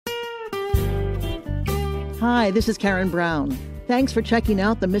Hi, this is Karen Brown. Thanks for checking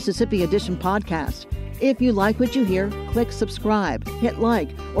out the Mississippi Edition podcast. If you like what you hear, click subscribe, hit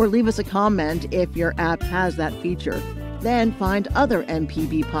like, or leave us a comment if your app has that feature. Then find other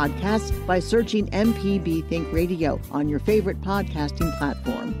MPB podcasts by searching MPB Think Radio on your favorite podcasting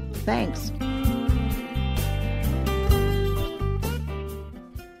platform. Thanks.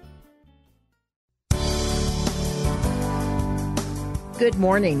 Good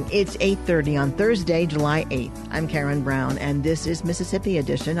morning. It's 8:30 on Thursday, July 8th. I'm Karen Brown, and this is Mississippi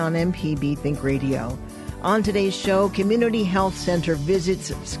Edition on MPB Think Radio. On today's show, Community Health Center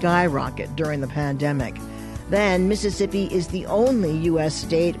visits skyrocket during the pandemic. Then, Mississippi is the only U.S.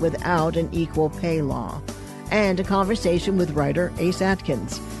 state without an equal pay law. And a conversation with writer Ace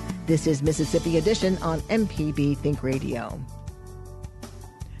Atkins. This is Mississippi Edition on MPB Think Radio.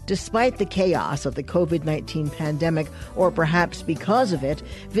 Despite the chaos of the COVID-19 pandemic, or perhaps because of it,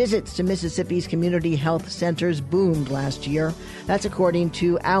 visits to Mississippi's community health centers boomed last year. That's according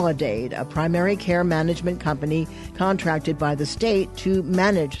to law.And, a primary care management company contracted by the state to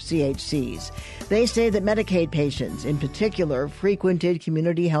manage CHCs. They say that Medicaid patients, in particular, frequented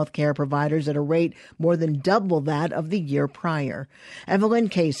community health care providers at a rate more than double that of the year prior. Evelyn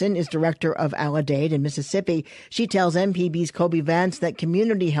Kaysen is director of law.And in Mississippi. She tells MPB's Kobe Vance that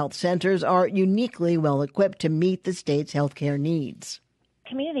community health centers are uniquely well equipped to meet the state's healthcare needs.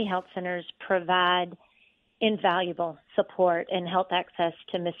 Community health centers provide invaluable support and health access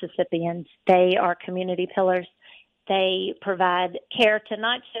to Mississippians. They are community pillars. They provide care to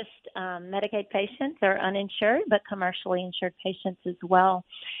not just Medicaid patients or uninsured, but commercially insured patients as well.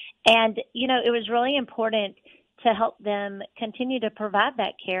 And, it was really important to help them continue to provide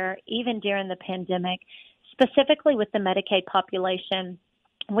that care even during the pandemic, specifically with the Medicaid population.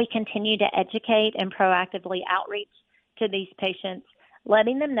 We continue to educate and proactively outreach to these patients,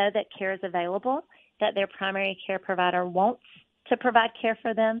 letting them know that care is available, that their primary care provider wants to provide care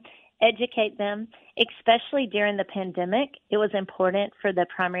for them, educate them, especially during the pandemic. It was important for the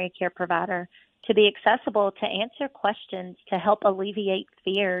primary care provider to be accessible to answer questions to help alleviate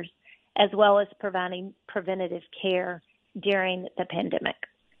fears, as well as providing preventative care during the pandemic.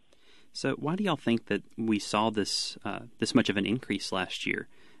 So why do y'all think that we saw this much of an increase last year?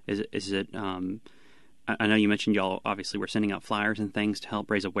 Is it I know you mentioned y'all obviously were sending out flyers and things to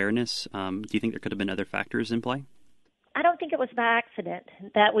help raise awareness. Do you think there could have been other factors in play? I don't think it was by accident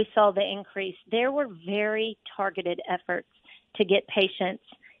that we saw the increase. There were very targeted efforts to get patients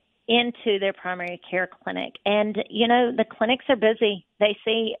into their primary care clinic. And, the clinics are busy. They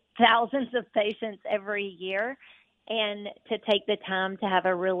see thousands of patients every year. And to take the time to have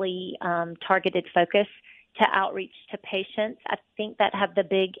a really targeted focus to outreach to patients, I think that had the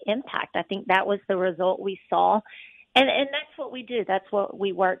big impact. I think that was the result we saw. And that's what we do. That's what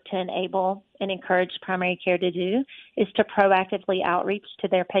we work to enable and encourage primary care to do, is to proactively outreach to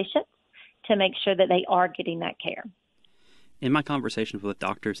their patients to make sure that they are getting that care. In my conversations with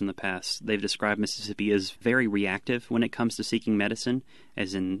doctors in the past, they've described Mississippi as very reactive when it comes to seeking medicine,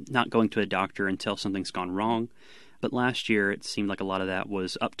 as in not going to a doctor until something's gone wrong. But last year, it seemed like a lot of that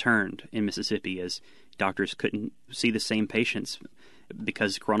was upturned in Mississippi as doctors couldn't see the same patients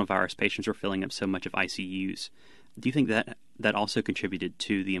because coronavirus patients were filling up so much of ICUs. Do you think that also contributed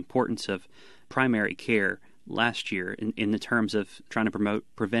to the importance of primary care last year in the terms of trying to promote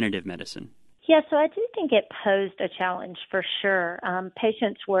preventative medicine? Yeah, so I do think it posed a challenge for sure.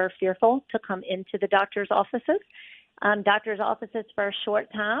 Patients were fearful to come into the doctor's offices. Doctors' offices for a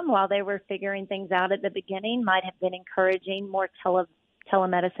short time, while they were figuring things out at the beginning, might have been encouraging more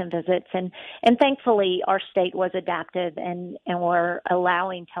telemedicine visits. And thankfully, our state was adaptive and were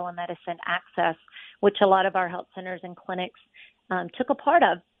allowing telemedicine access, which a lot of our health centers and clinics took a part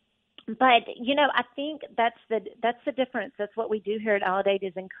of. But, I think that's the difference. That's what we do here at law.And,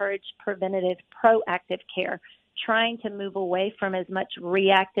 is encourage preventative, proactive care, trying to move away from as much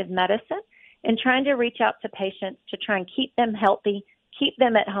reactive medicine and trying to reach out to patients to try and keep them healthy, keep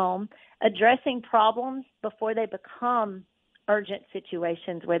them at home, addressing problems before they become urgent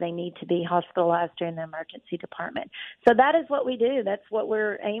situations where they need to be hospitalized during the emergency department. So that is what we do. That's what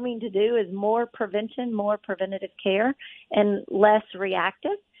we're aiming to do, is more prevention, more preventative care, and less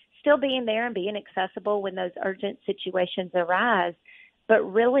reactive, still being there and being accessible when those urgent situations arise, but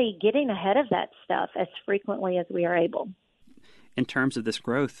really getting ahead of that stuff as frequently as we are able. In terms of this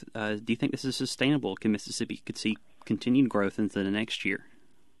growth, do you think this is sustainable? Can Mississippi could see continued growth into the next year?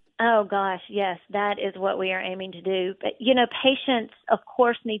 Oh, gosh, yes, that is what we are aiming to do. But, patients, of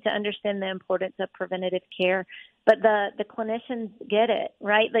course, need to understand the importance of preventative care, but the clinicians get it,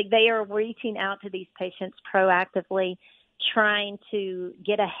 right? Like, they are reaching out to these patients proactively, trying to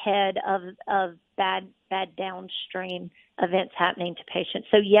get ahead of bad downstream events happening to patients.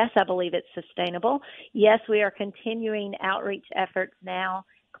 So yes, I believe it's sustainable. Yes, we are continuing outreach efforts now.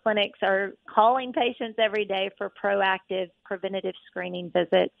 Clinics are calling patients every day for proactive preventative screening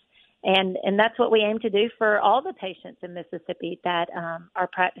visits. And that's what we aim to do for all the patients in Mississippi that our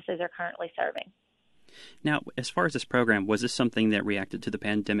practices are currently serving. Now, as far as this program, was this something that reacted to the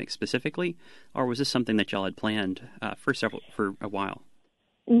pandemic specifically, or was this something that y'all had planned for a while?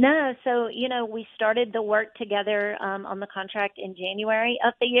 No, so, we started the work together on the contract in January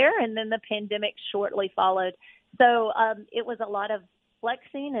of the year, and then the pandemic shortly followed. So it was a lot of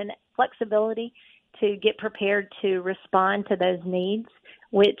flexing and flexibility to get prepared to respond to those needs,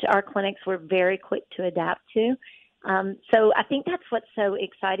 which our clinics were very quick to adapt to. So I think that's what's so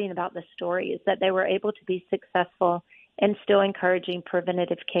exciting about the story is that they were able to be successful and still encouraging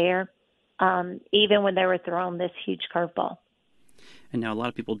preventative care, even when they were thrown this huge curveball. And now a lot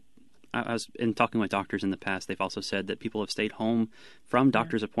of people, I was in talking with doctors in the past, they've also said that people have stayed home from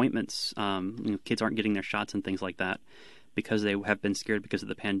doctor's appointments. Kids aren't getting their shots and things like that because they have been scared because of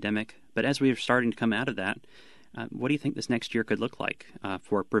the pandemic. But as we are starting to come out of that, what do you think this next year could look like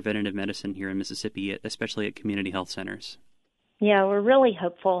for preventative medicine here in Mississippi, especially at community health centers? Yeah, we're really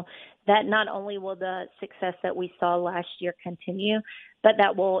hopeful that not only will the success that we saw last year continue, but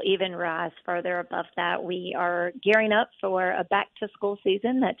that will even rise further above that. We are gearing up for a back-to-school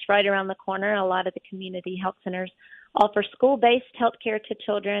season that's right around the corner. A lot of the community health centers offer school-based health care to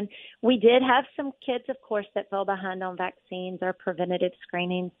children. We did have some kids, of course, that fell behind on vaccines or preventative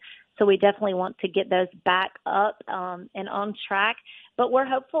screenings. So we definitely want to get those back up and on track. But we're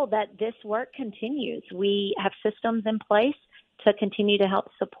hopeful that this work continues. We have systems in place to continue to help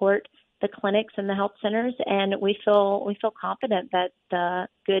support the clinics and the health centers, and we feel confident that the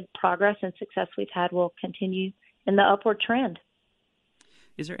good progress and success we've had will continue in the upward trend.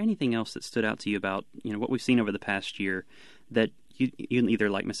 Is there anything else that stood out to you about what we've seen over the past year that you either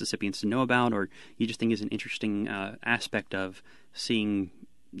like Mississippians to know about, or you just think is an interesting aspect of seeing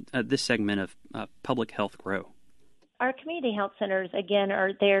this segment of public health grow? Our community health centers, again,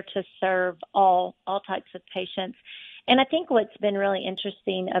 are there to serve all types of patients. And I think what's been really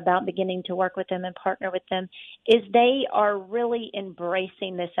interesting about beginning to work with them and partner with them is they are really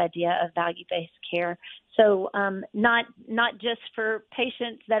embracing this idea of value-based care. So not just for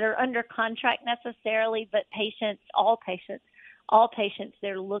patients that are under contract necessarily, but all patients,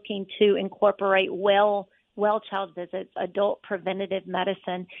 they're looking to incorporate well child visits, adult preventative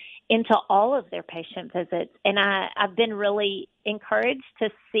medicine into all of their patient visits. And I've been really encouraged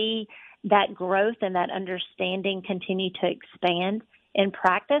to see that growth and that understanding continue to expand in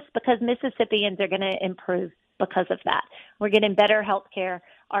practice, because Mississippians are going to improve because of that. We're getting better health care.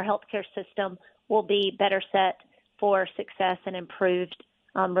 Our health care system will be better set for success and improved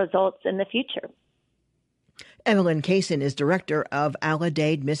results in the future. Evelyn Kaysen is director of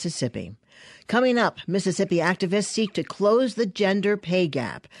Aladade, Mississippi. Coming up, Mississippi activists seek to close the gender pay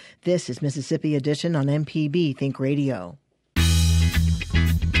gap. This is Mississippi Edition on MPB Think Radio.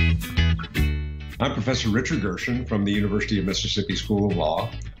 I'm Professor Richard Gershon from the University of Mississippi School of Law,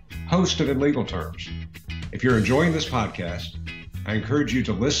 host of In Legal Terms. If you're enjoying this podcast, I encourage you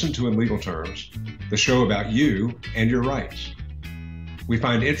to listen to In Legal Terms, the show about you and your rights. We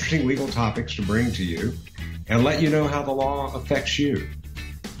find interesting legal topics to bring to you and let you know how the law affects you.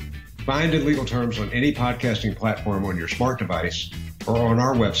 Find In Legal Terms on any podcasting platform on your smart device or on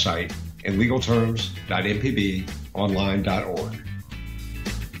our website, inlegalterms.mpbonline.org.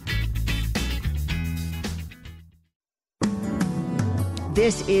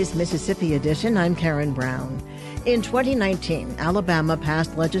 This is Mississippi Edition. I'm Karen Brown. In 2019, Alabama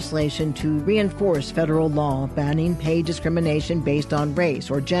passed legislation to reinforce federal law banning pay discrimination based on race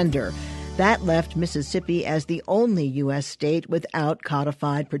or gender. That left Mississippi as the only U.S. state without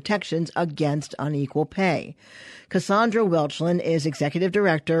codified protections against unequal pay. Cassandra Welchland is executive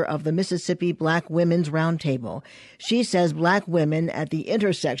director of the Mississippi Black Women's Roundtable. She says Black women at the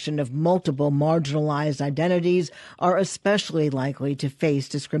intersection of multiple marginalized identities are especially likely to face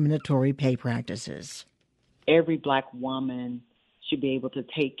discriminatory pay practices. Every Black woman should be able to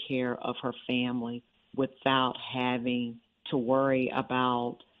take care of her family without having to worry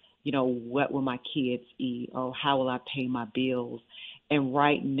about, what will my kids eat or how will I pay my bills. And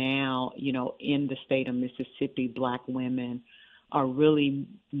right now, in the state of Mississippi, Black women are really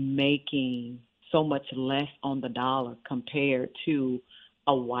making so much less on the dollar compared to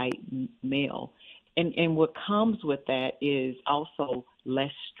a white male. And what comes with that is also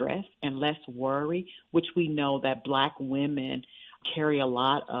less stress and less worry, which we know that Black women carry a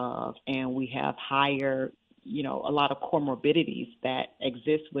lot of, and we have higher a lot of comorbidities that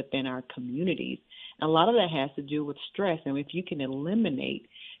exist within our communities. And a lot of that has to do with stress. And if you can eliminate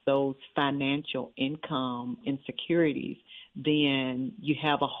those financial income insecurities, then you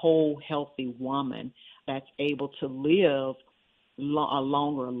have a whole healthy woman that's able to live a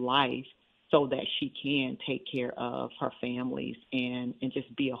longer life so that she can take care of her families and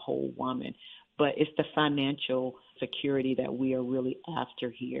just be a whole woman. But it's the financial security that we are really after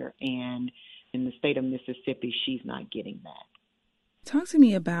here. And in the state of Mississippi, she's not getting that. Talk to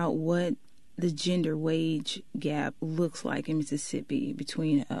me about what the gender wage gap looks like in Mississippi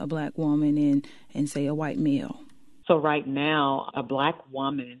between a black woman and say, a white male. So right now, a black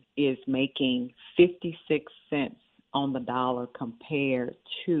woman is making 56 cents on the dollar compared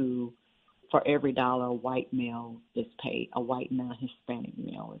to for every dollar a white male is paid, a white non-Hispanic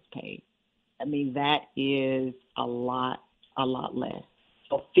male is paid. I mean, that is a lot less.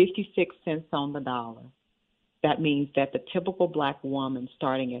 So 56 cents on the dollar. That means that the typical black woman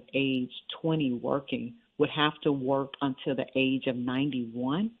starting at age 20 working would have to work until the age of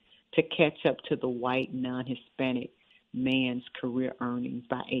 91 to catch up to the white non-Hispanic man's career earnings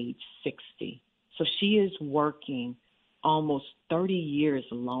by age 60. So she is working almost 30 years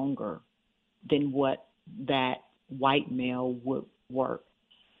longer than what that white male would work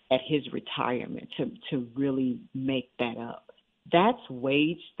at his retirement to really make that up. That's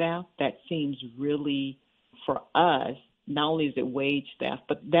wage theft. That seems really, for us, not only is it wage theft,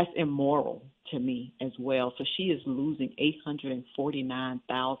 but that's immoral to me as well. So she is losing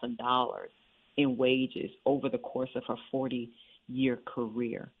 $849,000 in wages over the course of her 40-year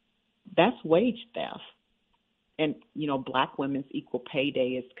career. That's wage theft. And, Black Women's Equal Pay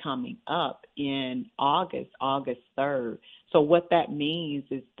Day is coming up in August 3rd. So what that means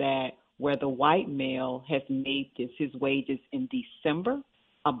is that where the white male has made his wages in December,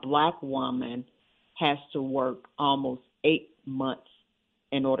 a black woman has to work almost 8 months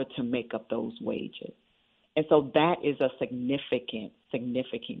in order to make up those wages. And so that is a significant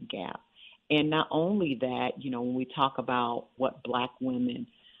gap. And not only that, when we talk about what black women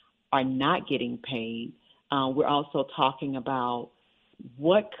are not getting paid, we're also talking about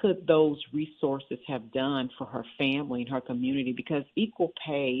what could those resources have done for her family and her community, because equal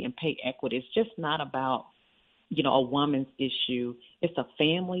pay and pay equity is just not about, a woman's issue. It's a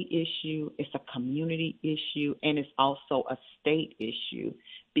family issue, it's a community issue, and it's also a state issue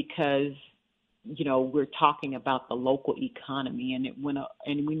because, we're talking about the local economy, and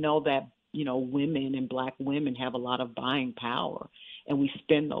we know that, women and black women have a lot of buying power, and we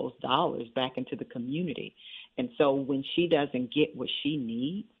spend those dollars back into the community. And so when she doesn't get what she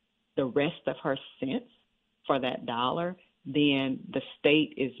needs, the rest of her cents for that dollar, then the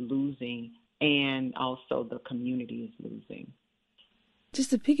state is losing and also the community is losing.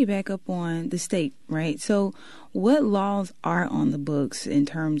 Just to piggyback up on the state, right? So what laws are on the books in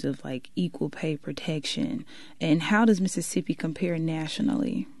terms of like equal pay protection, and how does Mississippi compare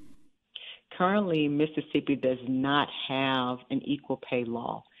nationally? Currently, Mississippi does not have an equal pay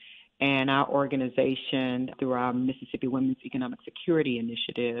law. And our organization, through our Mississippi Women's Economic Security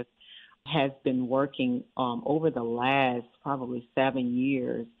Initiative, has been working over the last probably 7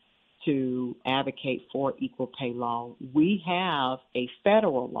 years to advocate for equal pay law. We have a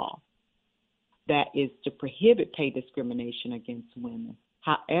federal law that is to prohibit pay discrimination against women.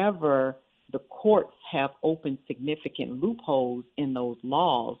 However, the courts have opened significant loopholes in those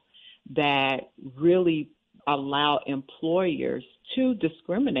laws that really allow employers to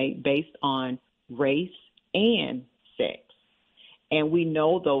discriminate based on race and sex. And we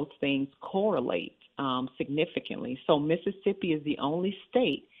know those things correlate significantly. So Mississippi is the only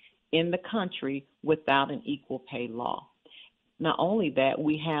state in the country without an equal pay law. Not only that,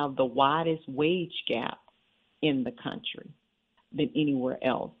 we have the widest wage gap in the country than anywhere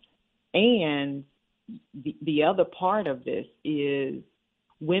else. And the other part of this is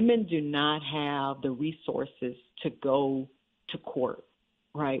women do not have the resources to go to court,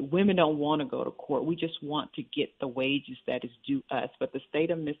 right? Women don't want to go to court. We just want to get the wages that is due us. But the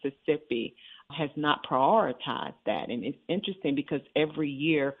state of Mississippi has not prioritized that. And it's interesting because every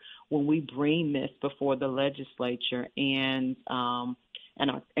year when we bring this before the legislature and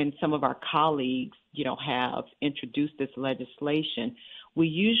some of our colleagues, have introduced this legislation, we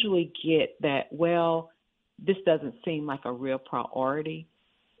usually get that, well, this doesn't seem like a real priority.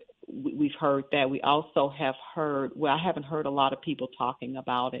 We've heard that. We also have heard, I haven't heard a lot of people talking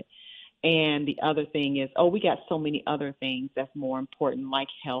about it. And the other thing is, we got so many other things that's more important, like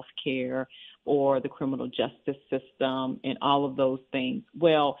health care or the criminal justice system and all of those things.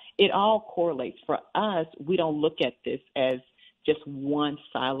 Well, it all correlates. For us, we don't look at this as just one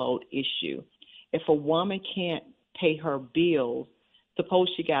siloed issue. If a woman can't pay her bills, suppose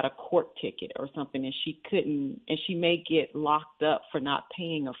she got a court ticket or something and she couldn't, and she may get locked up for not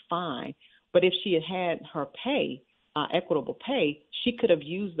paying a fine. But if she had her pay, equitable pay, she could have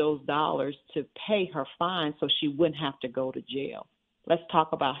used those dollars to pay her fine so she wouldn't have to go to jail. Let's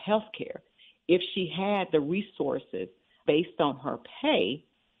talk about health care. If she had the resources based on her pay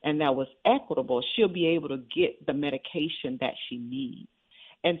and that was equitable, she'll be able to get the medication that she needs.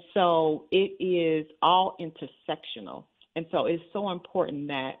 And so it is all intersectional. And so it's so important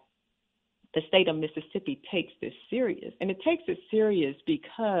that the state of Mississippi takes this serious. And it takes it serious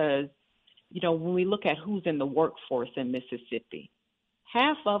because, you know, when we look at who's in the workforce in Mississippi,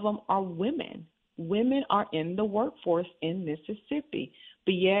 half of them are women. Women are in the workforce in Mississippi.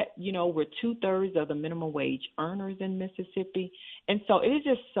 But yet, you know, we're 2/3 of the minimum wage earners in Mississippi. And so it is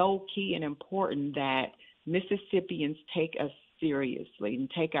just so key and important that Mississippians take us seriously and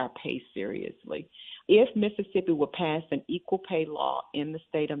take our pay seriously. If Mississippi will pass an equal pay law in the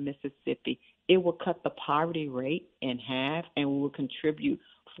state of Mississippi, it will cut the poverty rate in half and will contribute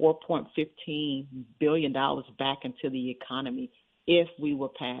 $4.15 billion back into the economy if we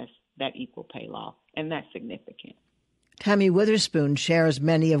will pass that equal pay law. And that's significant. Tammy Witherspoon shares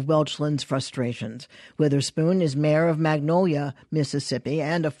many of Welchland's frustrations. Witherspoon is mayor of Magnolia, Mississippi,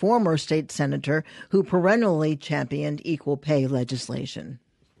 and a former state senator who perennially championed equal pay legislation.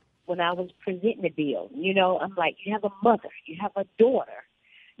 When I was presenting the bill, you know, I'm like, you have a mother, you have a daughter,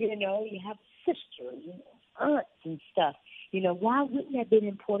 you know, you have sisters and aunts and stuff. You know, why wouldn't that have been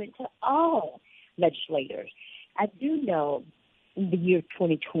important to all legislators? I do know in the year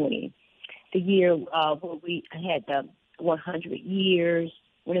 2020, the year where we had the 100 years,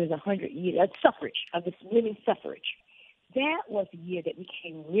 when it was 100 years of suffrage, of this women's suffrage. That was the year that we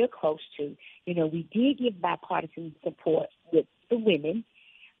came real close to. You know, we did give bipartisan support with the women,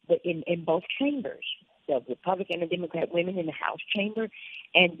 but in both chambers, the Republican and Democrat women in the House chamber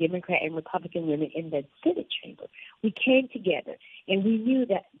and Democrat and Republican women in the Senate chamber. We came together, and we knew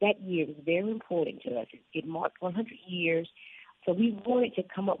that that year was very important to us. It marked 100 years. So we wanted to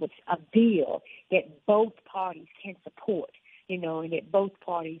come up with a bill that both parties can support, you know, and that both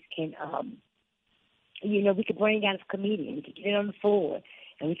parties can, you know, we could bring out a committee and we could get it on the floor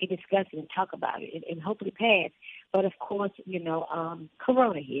and we could discuss it and talk about it and hopefully pass. But, of course, you know,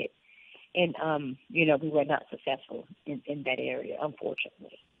 Corona hit and, you know, we were not successful in that area,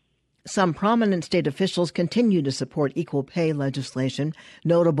 unfortunately. Some prominent state officials continue to support equal pay legislation,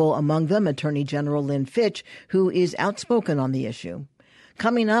 notable among them Attorney General Lynn Fitch, who is outspoken on the issue.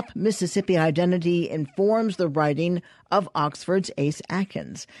 Coming up, Mississippi Identity informs the writing of Oxford's Ace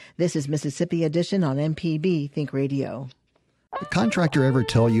Atkins. This is Mississippi Edition on MPB Think Radio. The contractor ever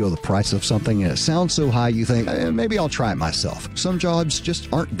tell you the price of something and it sounds so high you think, maybe I'll try it myself. Some jobs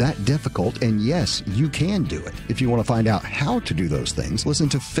just aren't that difficult, and yes, you can do it. If you want to find out how to do those things, listen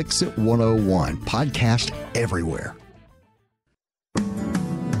to Fix It 101, podcast everywhere.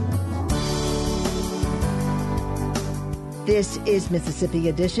 This is Mississippi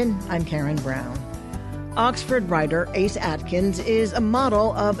Edition. I'm Karen Brown. Oxford writer Ace Atkins is a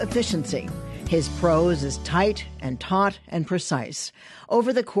model of efficiency. His prose is tight and taut and precise.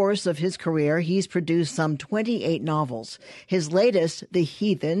 Over the course of his career, he's produced some 28 novels. His latest, The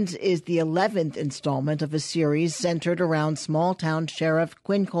Heathens, is the 11th installment of a series centered around small-town sheriff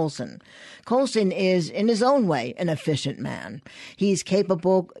Quinn Colson. Colson is, in his own way, an efficient man. He's a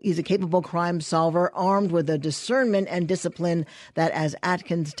capable crime solver armed with a discernment and discipline that, as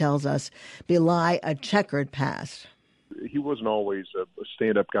Atkins tells us, belie a checkered past. He wasn't always a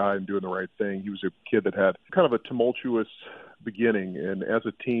stand-up guy and doing the right thing. He was a kid that had kind of a tumultuous beginning, and as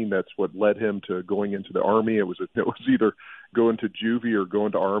a teen, that's what led him to going into the Army. It was either going to juvie or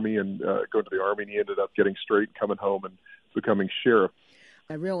going to Army, and going to the Army, and he ended up getting straight and coming home and becoming sheriff.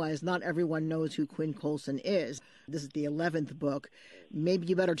 I realize not everyone knows who Quinn Colson is. This is the 11th book. Maybe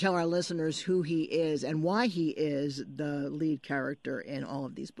you better tell our listeners who he is and why he is the lead character in all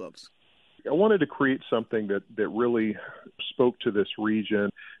of these books. I wanted to create something that really spoke to this region. You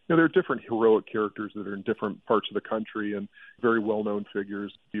know, there are different heroic characters that are in different parts of the country and very well-known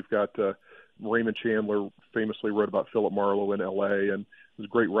figures. You've got Raymond Chandler famously wrote about Philip Marlowe in L.A., and there's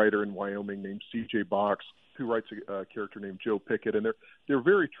a great writer in Wyoming named C.J. Box who writes a character named Joe Pickett, and they're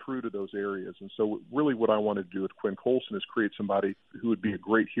very true to those areas. And so really what I wanted to do with Quinn Colson is create somebody who would be a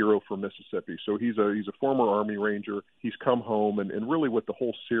great hero for Mississippi. So he's a former Army Ranger. He's come home, and really what the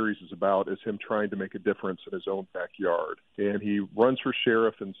whole series is about is him trying to make a difference in his own backyard. And he runs for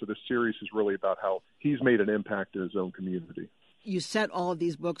sheriff, and so this series is really about how he's made an impact in his own community. You set all of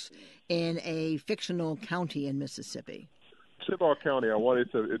these books in a fictional county in Mississippi. Seneca County,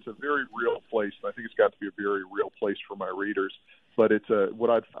 it's a very real place, and I think it's got to be a very real place for my readers. But it's what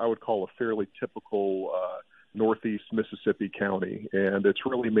I would call a fairly typical northeast Mississippi county, and it's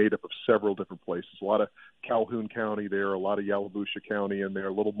really made up of several different places. A lot of Calhoun County there, a lot of Yalobusha County in there,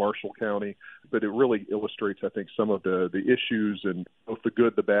 a little Marshall County, but it really illustrates, I think, some of the issues and both the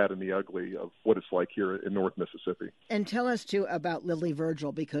good, the bad, and the ugly of what it's like here in North Mississippi. And tell us, too, about Lily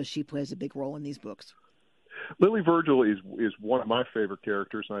Virgil, because she plays a big role in these books. Lily Virgil is one of my favorite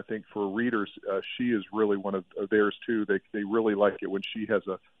characters, and I think for readers, she is really one of theirs, too. They really like it when she has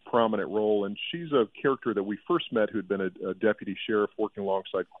a prominent role, and she's a character that we first met who had been a deputy sheriff working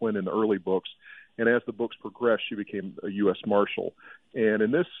alongside Quinn in the early books, and as the books progressed, she became a U.S. Marshal. And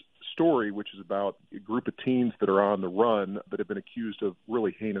in this story, which is about a group of teens that are on the run that have been accused of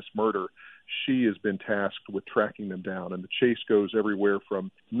really heinous murder, she has been tasked with tracking them down. And the chase goes everywhere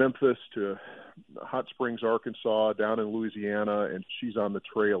from Memphis to Hot Springs, Arkansas, down in Louisiana, and she's on the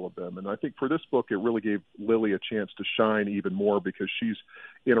trail of them. And I think for this book, it really gave Lily a chance to shine even more because she's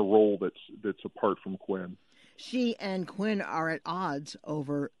in a role that's apart from Quinn. She and Quinn are at odds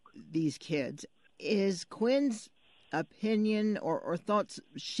over these kids. Is Quinn's opinion or thoughts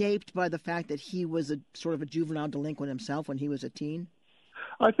shaped by the fact that he was a sort of a juvenile delinquent himself when he was a teen?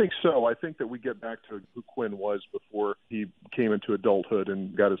 I think so. I think that we get back to who Quinn was before he came into adulthood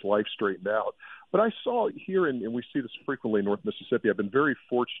and got his life straightened out. But I saw here, and we see this frequently in North Mississippi, I've been very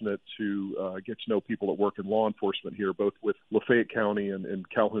fortunate to get to know people that work in law enforcement here, both with Lafayette County and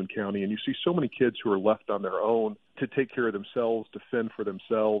Calhoun County. And you see so many kids who are left on their own to take care of themselves, to fend for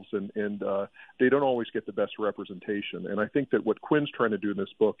themselves, and they don't always get the best representation. And I think that what Quinn's trying to do in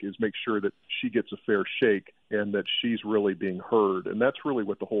this book is make sure that she gets a fair shake and that she's really being heard. And that's really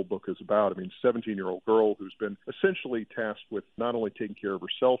what the whole book is about. I mean, 17-year-old girl who's been essentially tasked with not only taking care of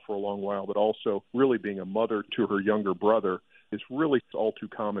herself for a long while, but also really being a mother to her younger brother is really all too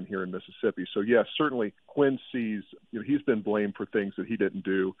common here in Mississippi. So, yes, certainly Quinn sees, he's been blamed for things that he didn't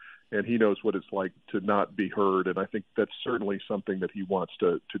do, and he knows what it's like to not be heard. And I think that's certainly something that he wants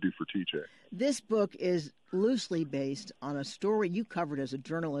to do for TJ. This book is loosely based on a story you covered as a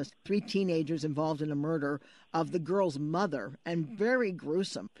journalist, 3 teenagers involved in a murder of the girl's mother, and very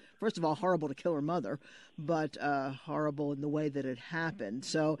gruesome. First of all, horrible to kill her mother, but horrible in the way that it happened.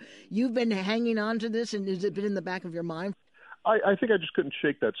 So you've been hanging on to this, and has it been in the back of your mind? I think I just couldn't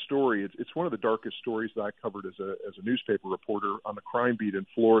shake that story. It's one of the darkest stories that I covered as a newspaper reporter on the crime beat in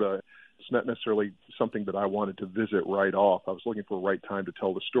Florida. It's not necessarily something that I wanted to visit right off. I was looking for a right time to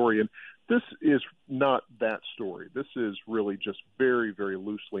tell the story. And this is not that story. This is really just very, very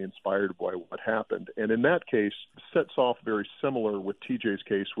loosely inspired by what happened. And in that case, sets off very similar with TJ's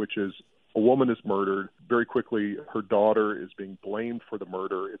case, which is a woman is murdered. Very quickly, her daughter is being blamed for the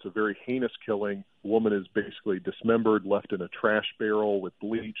murder. It's a very heinous killing. The woman is basically dismembered, left in a trash barrel with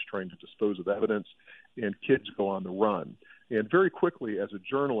bleach, trying to dispose of evidence, and kids go on the run. And very quickly, as a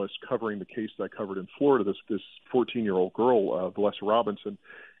journalist covering the case that I covered in Florida, this 14-year-old girl, Valessa Robinson,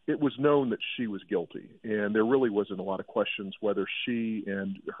 it was known that she was guilty. And there really wasn't a lot of questions whether she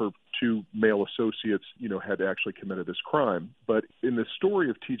and her 2 male associates, had actually committed this crime. But in the story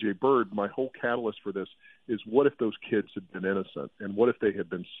of TJ Bird, my whole catalyst for this is what if those kids had been innocent? And what if they had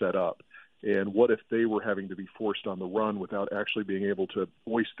been set up? And what if they were having to be forced on the run without actually being able to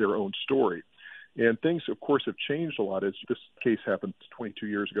voice their own story? And things, of course, have changed a lot. As this case happened 22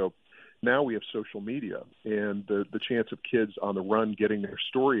 years ago, now we have social media, and the chance of kids on the run getting their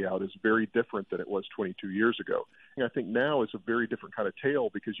story out is very different than it was 22 years ago. And I think now is a very different kind of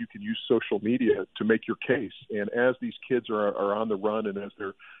tale because you can use social media to make your case. And as these kids are on the run and as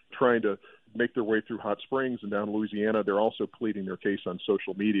they're trying to make their way through Hot Springs and down Louisiana, they're also pleading their case on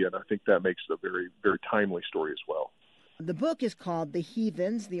social media. And I think that makes it a very, very timely story as well. The book is called The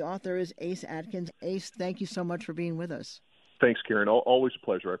Heathens. The author is Ace Atkins. Ace, thank you so much for being with us. Thanks, Karen. Always a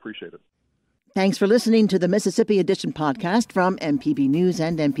pleasure. I appreciate it. Thanks for listening to the Mississippi Edition podcast from MPB News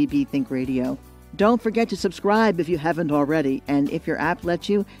and MPB Think Radio. Don't forget to subscribe if you haven't already, and if your app lets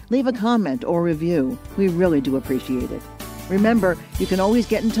you, leave a comment or review. We really do appreciate it. Remember, you can always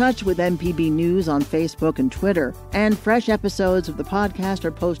get in touch with MPB News on Facebook and Twitter, and fresh episodes of the podcast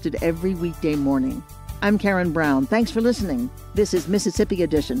are posted every weekday morning. I'm Karen Brown. Thanks for listening. This is Mississippi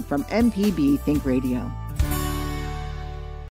Edition from MPB Think Radio.